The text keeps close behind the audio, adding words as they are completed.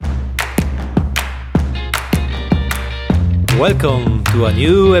Welcome to a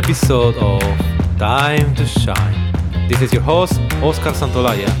new episode of Time to Shine. This is your host, Oscar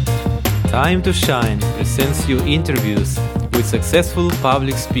Santolaya. Time to Shine presents you interviews with successful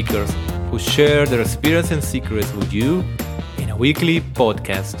public speakers who share their experience and secrets with you in a weekly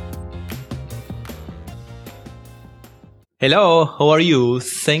podcast. Hello, how are you?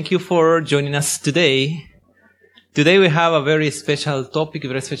 Thank you for joining us today. Today we have a very special topic, a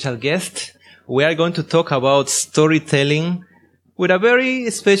very special guest. We are going to talk about storytelling with a very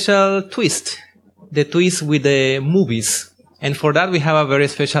special twist, the twist with the movies. And for that we have a very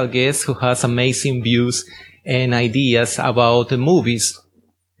special guest who has amazing views and ideas about the movies.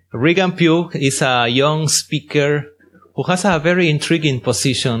 Regan Pugh is a young speaker who has a very intriguing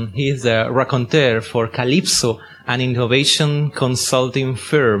position. He is the raconteur for Calypso, an innovation consulting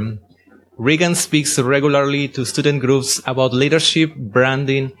firm. Regan speaks regularly to student groups about leadership,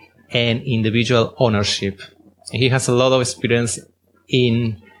 branding, and individual ownership. He has a lot of experience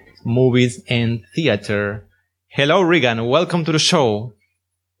in movies and theater. Hello, Regan. Welcome to the show.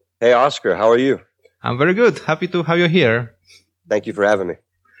 Hey, Oscar. How are you? I'm very good. Happy to have you here. Thank you for having me.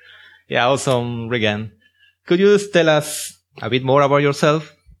 Yeah, awesome, Regan. Could you tell us a bit more about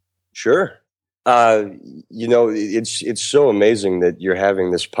yourself? Sure. It's so amazing that you're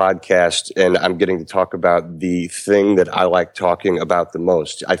having this podcast and I'm getting to talk about the thing that I like talking about the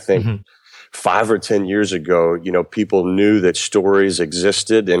most. I think 5 or 10 years ago, people knew that stories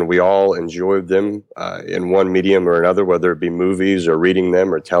existed and we all enjoyed them in one medium or another, whether it be movies or reading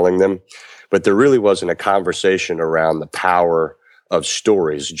them or telling them. But there really wasn't a conversation around the power of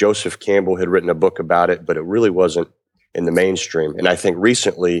stories. Joseph Campbell had written a book about it, but it really wasn't in the mainstream. And I think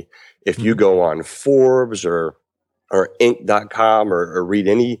recently, if you go on Forbes or Inc.com or read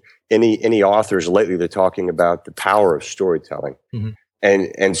any authors lately, they're talking about the power of storytelling.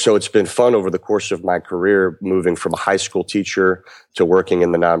 And so it's been fun over the course of my career, moving from a high school teacher to working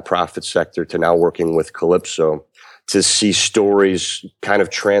in the nonprofit sector to now working with Calypso, to see stories kind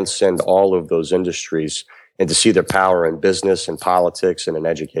of transcend all of those industries and to see their power in business and politics and in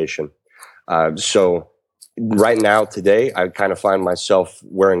education. So right now, today, I kind of find myself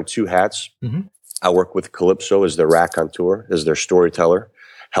wearing two hats. I work with Calypso as their raconteur, as their storyteller,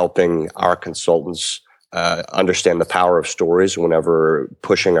 helping our consultants understand the power of stories whenever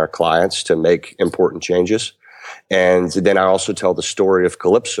pushing our clients to make important changes. And then I also tell the story of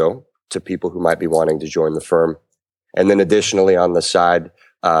Calypso to people who might be wanting to join the firm. And then additionally, on the side,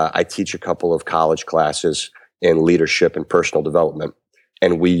 I teach a couple of college classes in leadership and personal development.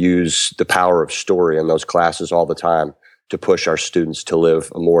 And we use the power of story in those classes all the time to push our students to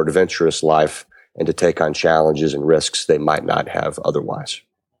live a more adventurous life and to take on challenges and risks they might not have otherwise.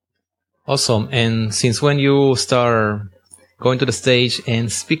 Awesome. And since when you start going to the stage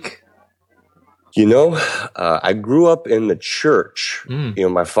and speak? I grew up in the church.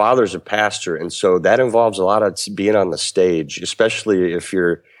 My father's a pastor, and so that involves a lot of being on the stage, especially if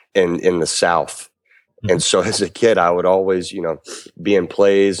you're in the South. And so as a kid, I would always, be in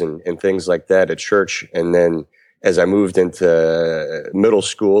plays and things like that at church. And then as I moved into middle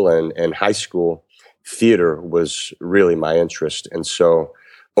school and high school, theater was really my interest. And so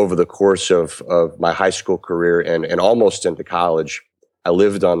over the course of my high school career and almost into college, I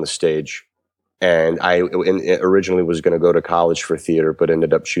lived on the stage. And I originally was going to go to college for theater, but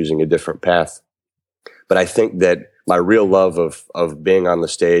ended up choosing a different path. But I think that my real love of being on the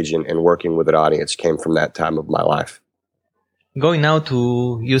stage and working with an audience came from that time of my life. Going now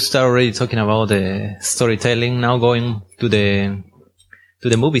you start already talking about the storytelling, now going to the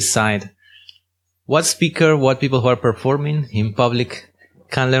movie side. What people who are performing in public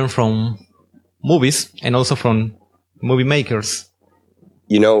can learn from movies and also from movie makers?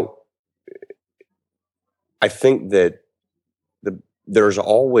 I think that there's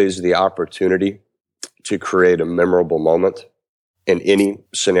always the opportunity to create a memorable moment in any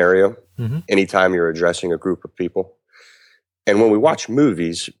scenario, anytime you're addressing a group of people. And when we watch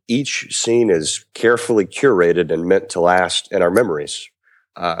movies, each scene is carefully curated and meant to last in our memories.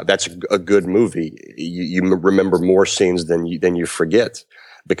 That's a good movie. You remember more scenes than you forget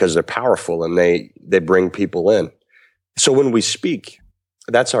because they're powerful and they bring people in. So when we speak,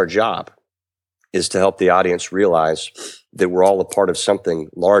 that's our job, is to help the audience realize that we're all a part of something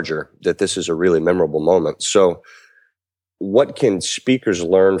larger, that this is a really memorable moment. So what can speakers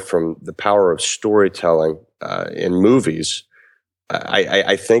learn from the power of storytelling in movies,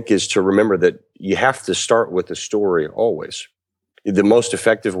 I think, is to remember that you have to start with the story always. The most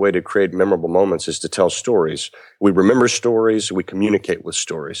effective way to create memorable moments is to tell stories. We remember stories, we communicate with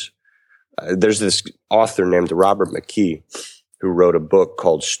stories. There's this author named Robert McKee who wrote a book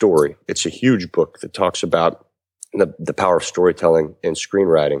called Story. It's a huge book that talks about the power of storytelling and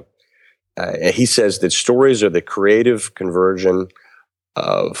screenwriting. He says that stories are the creative conversion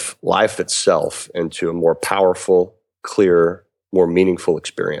of life itself into a more powerful, clearer, more meaningful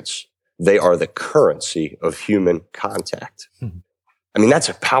experience. They are the currency of human contact. Mm-hmm. I mean, that's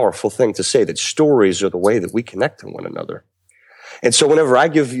a powerful thing to say, that stories are the way that we connect to one another. And so whenever I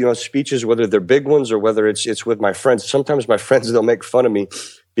give, speeches, whether they're big ones or whether it's with my friends, sometimes my friends, they'll make fun of me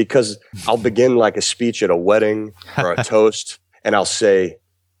because I'll begin like a speech at a wedding or a toast, and I'll say,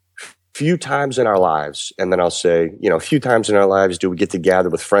 few times in our lives, and then I'll say, a few times in our lives do we get to gather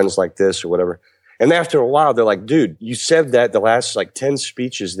with friends like this or whatever. And after a while, they're like, dude, you said that the last 10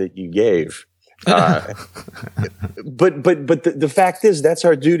 speeches that you gave. But the fact is, that's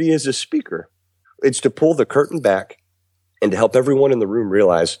our duty as a speaker. It's to pull the curtain back and to help everyone in the room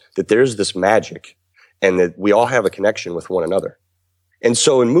realize that there's this magic and that we all have a connection with one another. And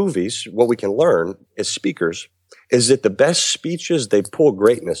so in movies, what we can learn as speakers is that the best speeches, they pull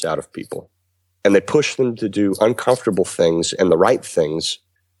greatness out of people and they push them to do uncomfortable things and the right things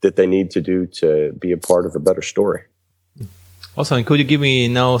that they need to do to be a part of a better story. Also, and could you give me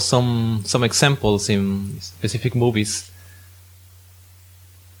now some examples in specific movies?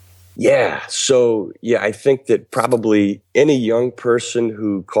 Yeah. So, I think that probably any young person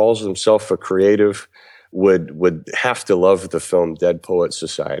who calls himself a creative would have to love the film Dead Poets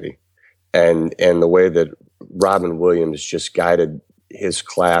Society and the way that Robin Williams just guided his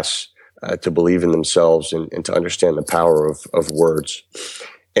class to believe in themselves and to understand the power of words.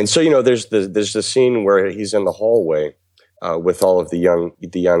 And so, there's the scene where he's in the hallway with all of the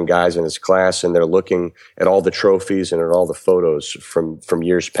young guys in his class, and they're looking at all the trophies and at all the photos from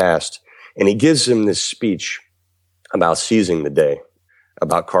years past. And he gives them this speech about seizing the day,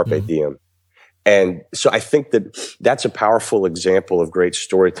 about carpe diem. And so I think that that's a powerful example of great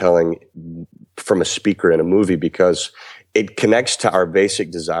storytelling from a speaker in a movie, because it connects to our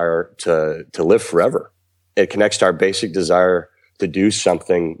basic desire to live forever. It connects to our basic desire to do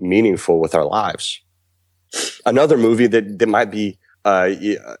something meaningful with our lives. Another movie that might be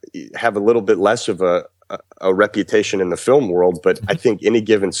have a little bit less of a reputation in the film world, but I think Any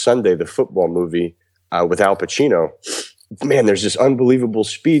Given Sunday, the football movie with Al Pacino, man, there's this unbelievable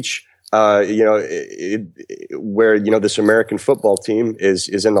speech where this American football team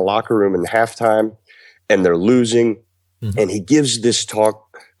is in the locker room in halftime and they're losing. Mm-hmm. And he gives this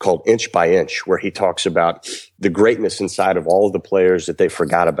talk called Inch by Inch, where he talks about the greatness inside of all of the players that they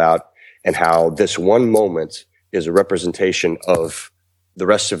forgot about and how this one moment is a representation of the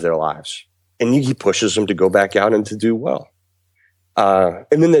rest of their lives. And he pushes them to go back out and to do well.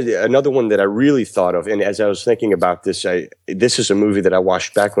 And then another one that I really thought of, and as I was thinking about this, this is a movie that I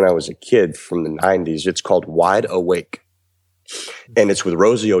watched back when I was a kid from the 90s. It's called Wide Awake. And it's with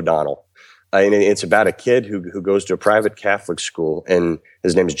Rosie O'Donnell. And it's about a kid who goes to a private Catholic school, and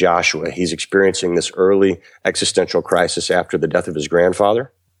his name is Joshua. He's experiencing this early existential crisis after the death of his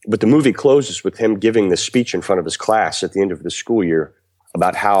grandfather. But the movie closes with him giving this speech in front of his class at the end of the school year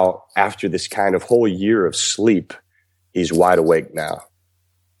about how after this kind of whole year of sleep, he's wide awake now.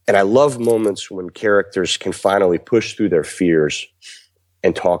 And I love moments when characters can finally push through their fears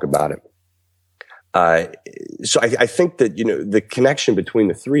and talk about it. So I think that, the connection between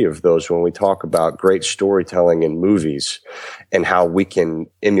the three of those, when we talk about great storytelling in movies and how we can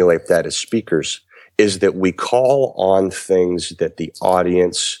emulate that as speakers, is that we call on things that the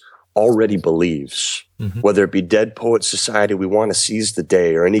audience already believes. Mm-hmm. Whether it be Dead Poets Society, we want to seize the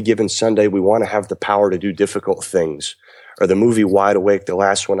day, or Any Given Sunday, we want to have the power to do difficult things, or the movie Wide Awake, the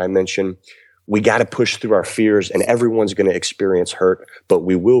last one I mentioned, we got to push through our fears and everyone's going to experience hurt, but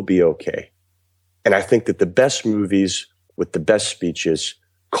we will be okay. And I think that the best movies with the best speeches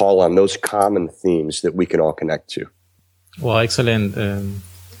call on those common themes that we can all connect to. Well, excellent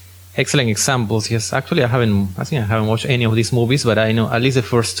examples. Yes, actually, I think I haven't watched any of these movies, but I know at least the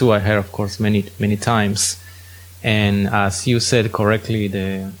first two I heard, of course, many times. And as you said correctly,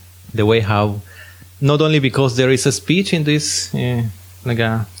 the way how, not only because there is a speech in this, like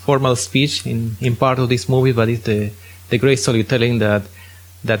a formal speech in part of this movie, but it's the great storytelling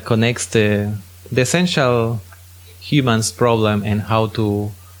that connects the essential human's problem and how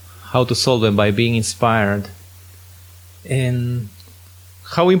to solve them by being inspired. And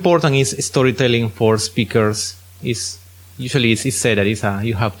how important is storytelling for speakers? Is usually it's said that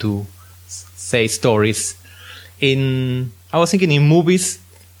you have to say stories. I was thinking in movies,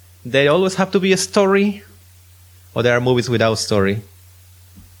 they always have to be a story, or there are movies without story?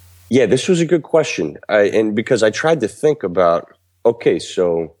 Yeah, this was a good question. And because I tried to think about, okay,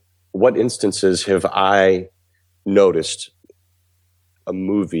 so what instances have I noticed a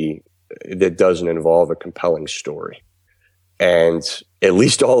movie that doesn't involve a compelling story. And at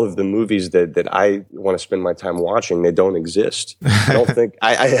least all of the movies that I want to spend my time watching, they don't exist. I don't think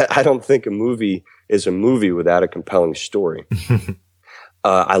I don't think a movie is a movie without a compelling story.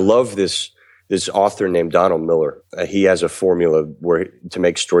 I love this author named Donald Miller. He has a formula to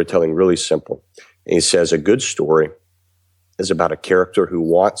make storytelling really simple. And he says a good story is about a character who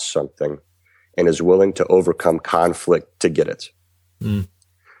wants something and is willing to overcome conflict to get it. Mm.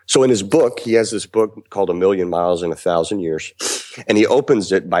 So in his book, he has this book called A Million Miles in 1,000 Years, and he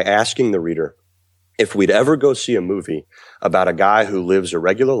opens it by asking the reader if we'd ever go see a movie about a guy who lives a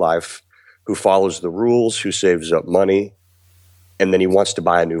regular life, who follows the rules, who saves up money, and then he wants to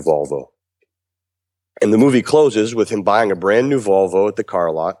buy a new Volvo. And the movie closes with him buying a brand new Volvo at the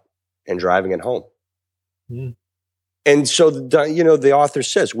car lot and driving it home. Mm. And so, the author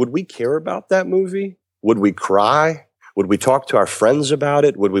says, would we care about that movie? Would we cry? Would we talk to our friends about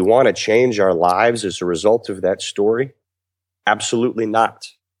it? Would we want to change our lives as a result of that story? Absolutely not.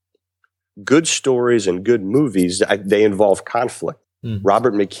 Good stories and good movies, they involve conflict. Mm-hmm.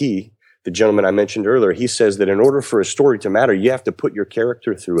 Robert McKee, the gentleman I mentioned earlier, he says that in order for a story to matter, you have to put your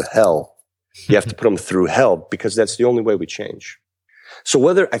character through hell. You have to put them through hell because that's the only way we change.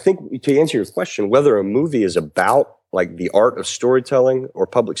 So I think to answer your question, whether a movie is about like the art of storytelling or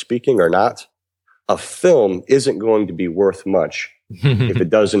public speaking or not, a film isn't going to be worth much if it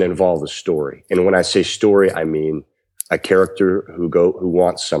doesn't involve a story. And when I say story, I mean a character who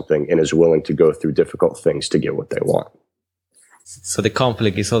wants something and is willing to go through difficult things to get what they want. So the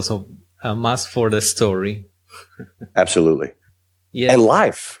conflict is also a must for the story. Absolutely. Yeah. And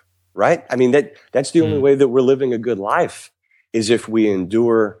life, right? I mean, that's the only way that we're living a good life is if we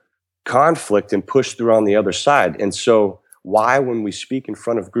endure conflict and push through on the other side. And so why, when we speak in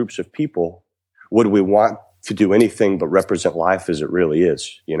front of groups of people, would we want to do anything but represent life as it really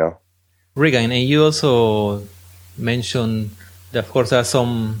is, Regan, and you also mentioned that, of course, there are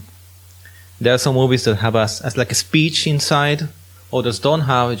some movies that have as like a speech inside. Others don't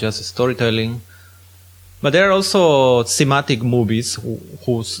have, just storytelling. But there are also thematic movies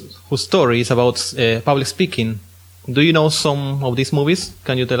whose story is about public speaking. Do you know some of these movies?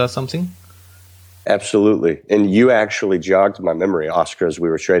 Can you tell us something? Absolutely. And you actually jogged my memory, Oscar, as we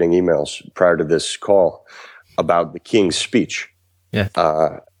were trading emails prior to this call about the King's Speech. Yeah.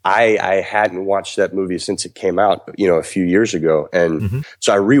 I hadn't watched that movie since it came out, a few years ago. And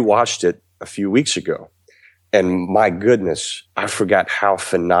so I rewatched it a few weeks ago. And my goodness, I forgot how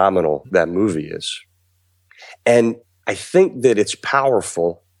phenomenal that movie is. And I think that it's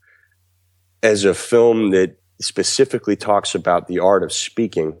powerful as a film that specifically talks about the art of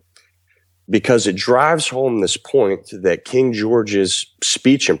speaking, because it drives home this point that King George's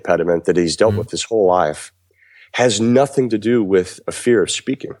speech impediment that he's dealt with his whole life has nothing to do with a fear of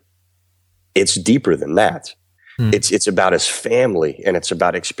speaking. It's deeper than that. It's about his family, and it's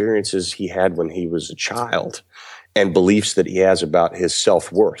about experiences he had when he was a child and beliefs that he has about his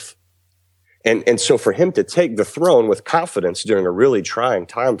self-worth. And so for him to take the throne with confidence during a really trying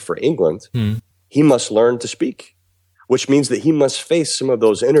time for England, he must learn to speak, which means that he must face some of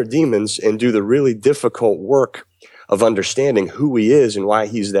those inner demons and do the really difficult work of understanding who he is and why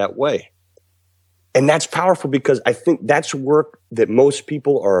he's that way. And that's powerful because I think that's work that most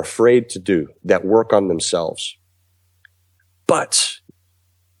people are afraid to do, that work on themselves. But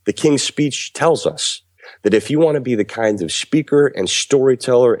the King's Speech tells us that if you want to be the kind of speaker and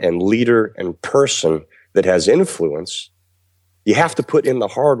storyteller and leader and person that has influence, you have to put in the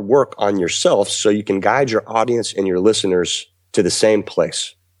hard work on yourself so you can guide your audience and your listeners to the same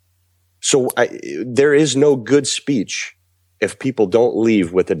place. So there is no good speech if people don't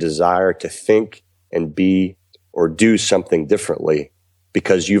leave with a desire to think and be or do something differently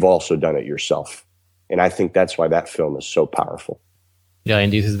because you've also done it yourself. And I think that's why that film is so powerful. Yeah,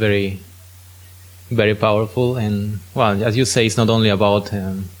 and this is very, very powerful. And, well, as you say, it's not only about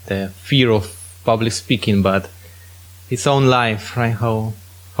the fear of public speaking, but his own life, right? How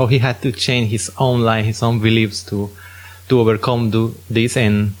he had to change his own life, his own beliefs to overcome this.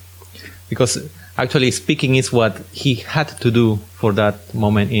 And because actually speaking is what he had to do for that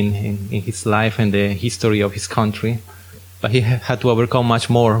moment in his life and the history of his country. But he had to overcome much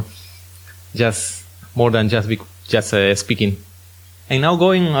more, more than just speaking. And now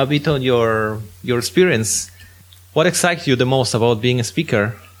going a bit on your experience, what excites you the most about being a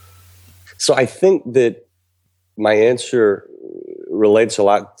speaker? So I think that my answer relates a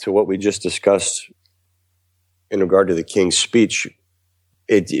lot to what we just discussed in regard to the King's Speech.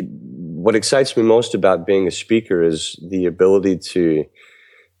 What excites me most about being a speaker is the ability to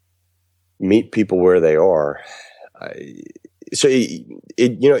meet people where they are. So,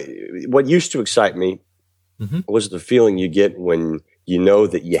 what used to excite me was the feeling you get when you know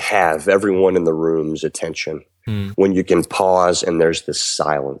that you have everyone in the room's attention, when you can pause and there's this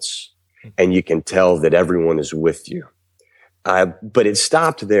silence and you can tell that everyone is with you. But it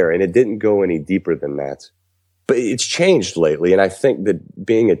stopped there and it didn't go any deeper than that. But it's changed lately. And I think that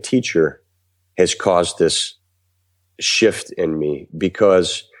being a teacher has caused this shift in me,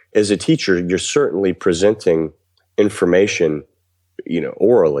 because as a teacher, you're certainly presenting information,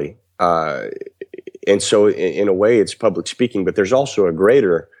 orally. And so in a way it's public speaking, but there's also a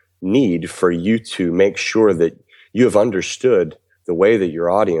greater need for you to make sure that you have understood the way that your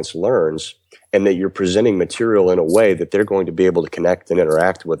audience learns and that you're presenting material in a way that they're going to be able to connect and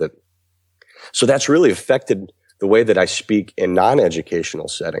interact with it. So that's really affected the way that I speak in non-educational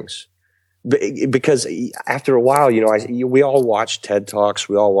settings. Because after a while, we all watch TED Talks,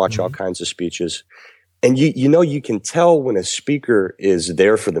 we all watch all kinds of speeches, and you can tell when a speaker is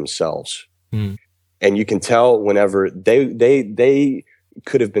there for themselves, and you can tell whenever they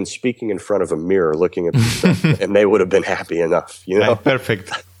could have been speaking in front of a mirror, looking at themselves, and they would have been happy enough.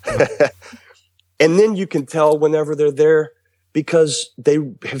 Perfect. And then you can tell whenever they're there because they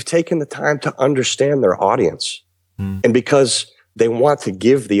have taken the time to understand their audience, and because they want to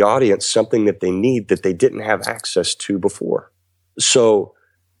give the audience something that they need that they didn't have access to before. So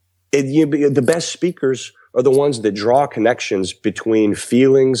the best speakers are the ones that draw connections between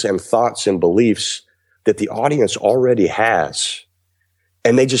feelings and thoughts and beliefs that the audience already has.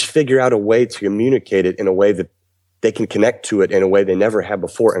 And they just figure out a way to communicate it in a way that they can connect to it in a way they never have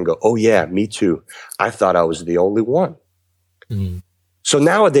before and go, oh yeah, me too. I thought I was the only one. So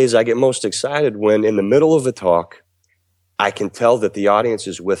nowadays I get most excited when in the middle of a talk, I can tell that the audience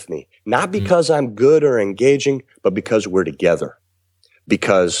is with me, not because I'm good or engaging, but because we're together,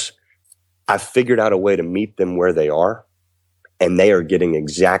 because I've figured out a way to meet them where they are, and they are getting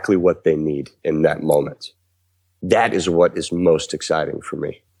exactly what they need in that moment. That is what is most exciting for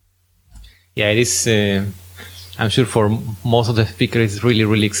me. Yeah, it is. I'm sure for most of the speakers, it's really,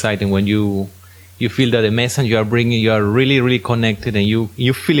 really exciting when you feel that the message you are bringing, you are really, really connected, and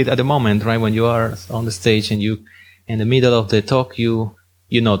you feel it at the moment, right? When you are on the stage and you, in the middle of the talk, you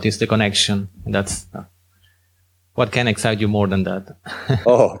notice the connection. And that's what can excite you more than that.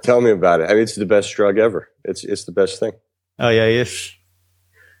 Oh, tell me about it. I mean, it's the best drug ever. It's the best thing. Oh yeah, yes.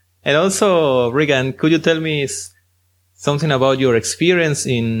 And also, Regan, could you tell me something about your experience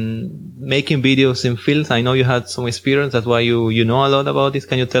in making videos in films? I know you had some experience. That's why you know a lot about this.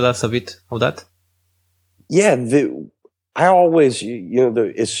 Can you tell us a bit of that? Yeah, I always,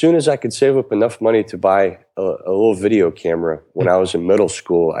 as soon as I could save up enough money to buy a little video camera when I was in middle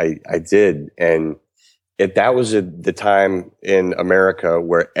school, I did. And that was at the time in America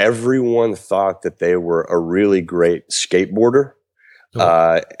where everyone thought that they were a really great skateboarder.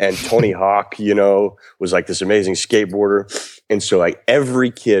 And Tony Hawk, was like this amazing skateboarder. And so like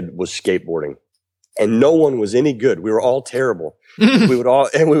every kid was skateboarding and no one was any good. We were all terrible. we would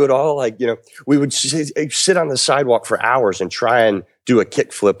all like, we would sit on the sidewalk for hours and try and do a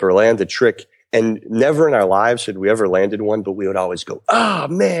kickflip or land a trick. And never in our lives had we ever landed one, but we would always go, oh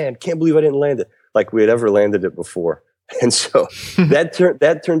man, can't believe I didn't land it. Like we had ever landed it before. And so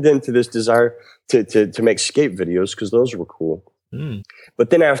that turned into this desire to make skate videos because those were cool. But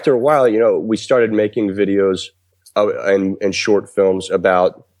then after a while, we started making videos and short films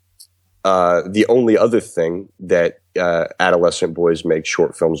about the only other thing that adolescent boys make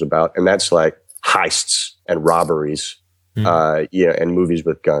short films about, and that's like heists and robberies, and movies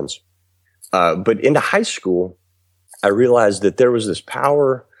with guns. But into high school, I realized that there was this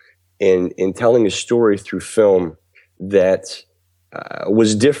power in telling a story through film that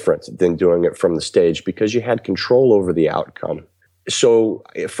was different than doing it from the stage because you had control over the outcome. So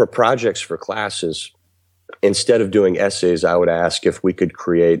for projects for classes, instead of doing essays, I would ask if we could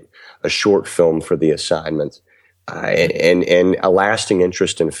create a short film for the assignment. And a lasting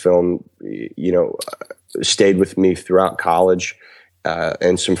interest in film, stayed with me throughout college.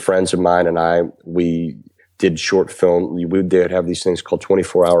 And some friends of mine and we did short film. They'd have these things called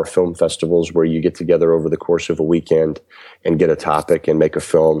 24-hour film festivals where you get together over the course of a weekend and get a topic and make a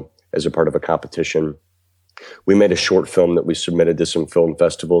film as a part of a competition. We made a short film that we submitted to some film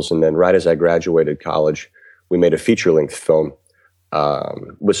festivals. And then right as I graduated college, we made a feature-length film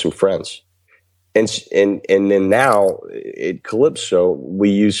with some friends. And then now at Calypso, we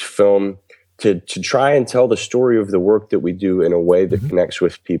use film to try and tell the story of the work that we do in a way that connects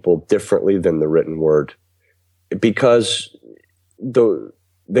with people differently than the written word. Because the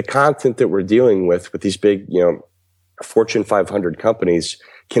content that we're dealing with these big, Fortune 500 companies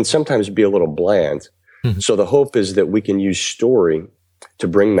can sometimes be a little bland. So the hope is that we can use story to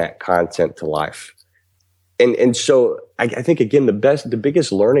bring that content to life. And so I think, again, the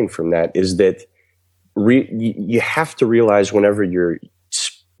biggest learning from that is that you have to realize whenever you're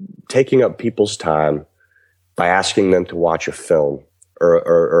taking up people's time by asking them to watch a film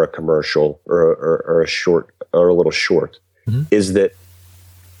or a commercial or a short or a little short, is that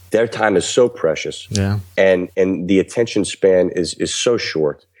their time is so precious, and the attention span is so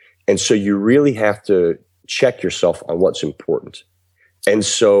short, and so you really have to check yourself on what's important. And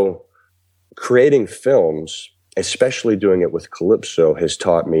so creating films, especially doing it with Calypso, has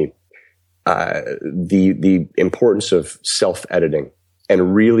taught me the importance of self-editing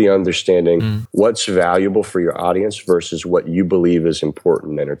and really understanding what's valuable for your audience versus what you believe is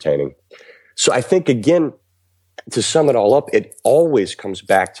important and entertaining. So I think, again, to sum it all up, it always comes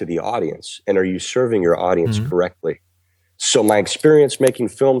back to the audience. And are you serving your audience correctly? So my experience making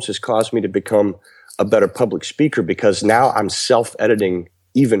films has caused me to become a better public speaker, because now I'm self-editing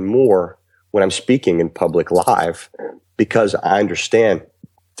even more when I'm speaking in public live, because I understand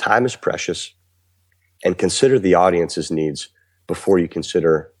time is precious, and consider the audience's needs before you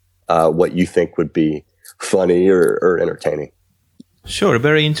consider what you think would be funny or entertaining. Sure,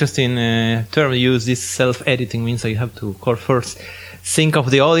 very interesting term you use. This self-editing means that you have to first think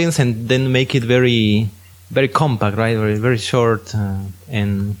of the audience and then make it very, very compact, right? Very, very short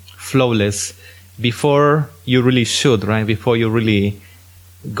and flawless before you really should, right? Before you really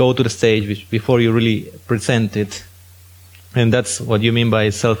go to the stage, before you really present it. And that's what you mean by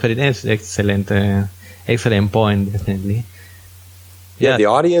self-editing. It's excellent point, definitely. Yeah, the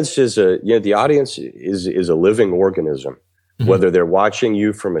audience is a living organism. Whether they're watching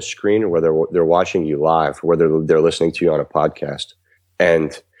you from a screen or whether they're watching you live, whether they're listening to you on a podcast.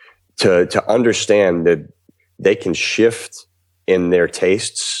 And to understand that they can shift in their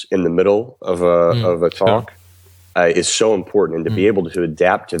tastes in the middle of a talk is so important. And to be able to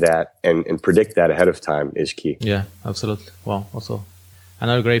adapt to that and predict that ahead of time is key. Yeah, absolutely. Wow, also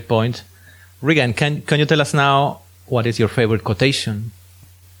another great point. Regan, can you tell us now what is your favorite quotation?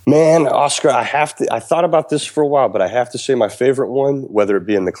 Man, Oscar, I thought about this for a while, but I have to say my favorite one, whether it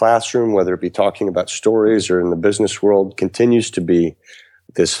be in the classroom, whether it be talking about stories or in the business world, continues to be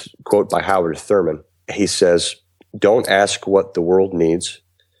this quote by Howard Thurman. He says, "Don't ask what the world needs.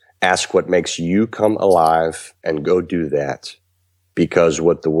 Ask what makes you come alive and go do that. Because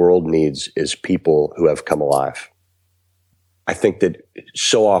what the world needs is people who have come alive." I think that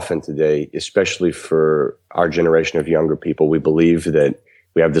so often today, especially for our generation of younger people, we believe that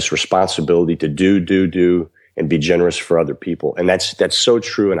we have this responsibility to do, and be generous for other people. And that's so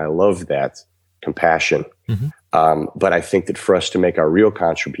true, and I love that compassion. But I think that for us to make our real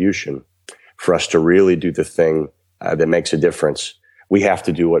contribution, for us to really do the thing that makes a difference, we have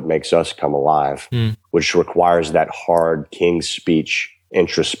to do what makes us come alive, which requires that hard King's Speech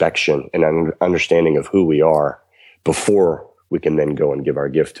introspection and an understanding of who we are before we can then go and give our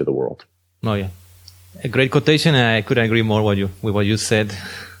gift to the world. Oh, yeah. A great quotation. I couldn't agree more with what you said.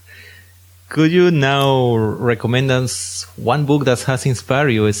 Could you now recommend us one book that has inspired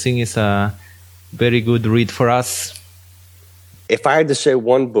you? I think it's a very good read for us. If I had to say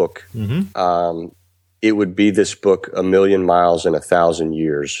one book, it would be this book, A Million Miles in 1,000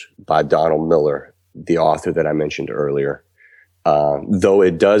 Years by Donald Miller, the author that I mentioned earlier. Though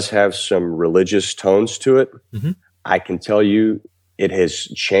it does have some religious tones to it, I can tell you it has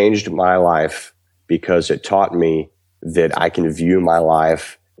changed my life, because it taught me that I can view my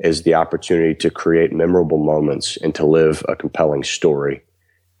life as the opportunity to create memorable moments and to live a compelling story.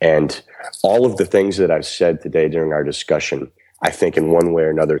 And all of the things that I've said today during our discussion, I think in one way or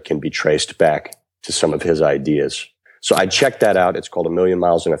another can be traced back to some of his ideas. So I checked that out. It's called A Million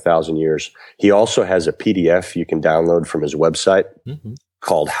Miles in 1,000 Years. He also has a PDF you can download from his website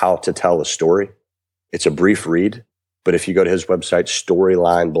called How to Tell a Story. It's a brief read, but if you go to his website,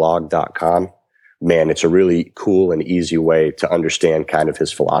 storylineblog.com, man, it's a really cool and easy way to understand kind of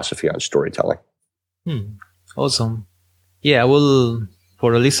his philosophy on storytelling. Awesome. Yeah,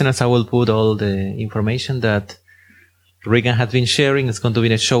 for the listeners, I will put all the information that Regan has been sharing. It's going to be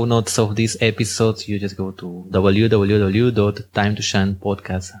in the show notes of this episode. You just go to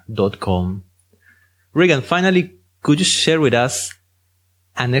www.timetoshinepodcast.com. Regan, finally, could you share with us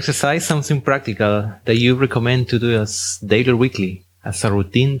an exercise, something practical that you recommend to do as daily or weekly as a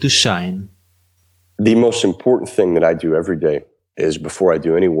routine to shine? The most important thing that I do every day is before I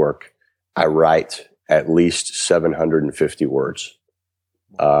do any work, I write at least 750 words.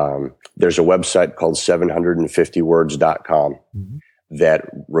 There's a website called 750words.com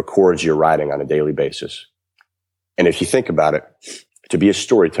that records your writing on a daily basis. And if you think about it, to be a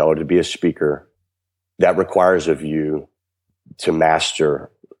storyteller, to be a speaker, that requires of you to master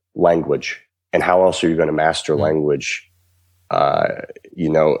language. And how else are you going to master language,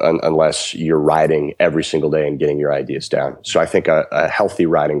 unless you're writing every single day and getting your ideas down? So I think a healthy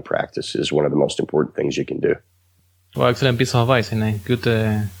writing practice is one of the most important things you can do. Well, excellent piece of advice and a good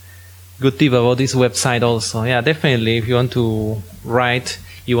tip about this website also. Yeah, definitely. If you want to write,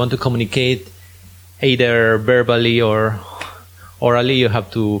 you want to communicate either verbally or orally, you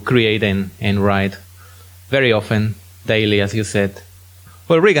have to create and write very often, daily, as you said.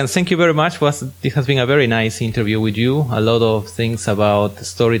 Well, Regan, thank you very much. This has been a very nice interview with you. A lot of things about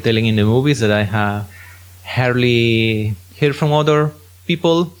storytelling in the movies that I have hardly heard from other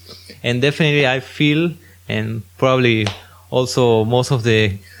people. And definitely I feel, and probably also most of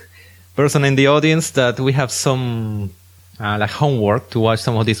the person in the audience, that we have some homework to watch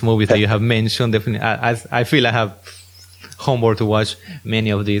some of these movies that you have mentioned. Definitely, I feel I have homework to watch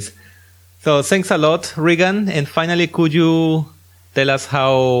many of these. So thanks a lot, Regan. And finally, could you tell us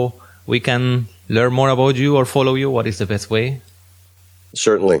how we can learn more about you or follow you? What is the best way?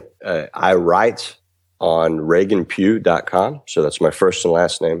 Certainly. I write on reaganpugh.com. So that's my first and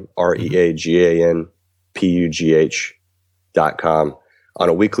last name, REAGANPUGH.com, on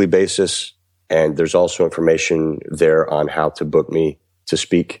a weekly basis. And there's also information there on how to book me to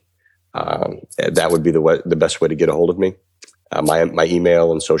speak. That would be the best way to get a hold of me. My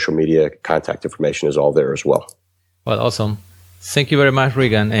email and social media contact information is all there as well. Well, awesome. Thank you very much,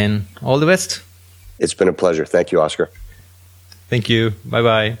 Regan, and all the best. It's been a pleasure. Thank you, Oscar. Thank you.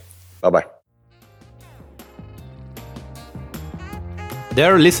 Bye-bye. Bye-bye.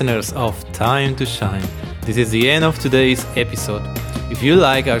 Dear listeners of Time to Shine, this is the end of today's episode. If you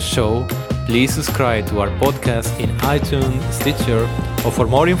like our show, please subscribe to our podcast in iTunes, Stitcher, or for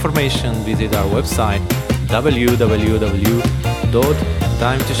more information, visit our website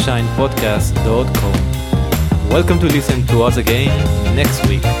www.timetoshinepodcast.com. Welcome to listen to us again next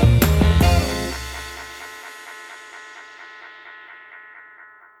week.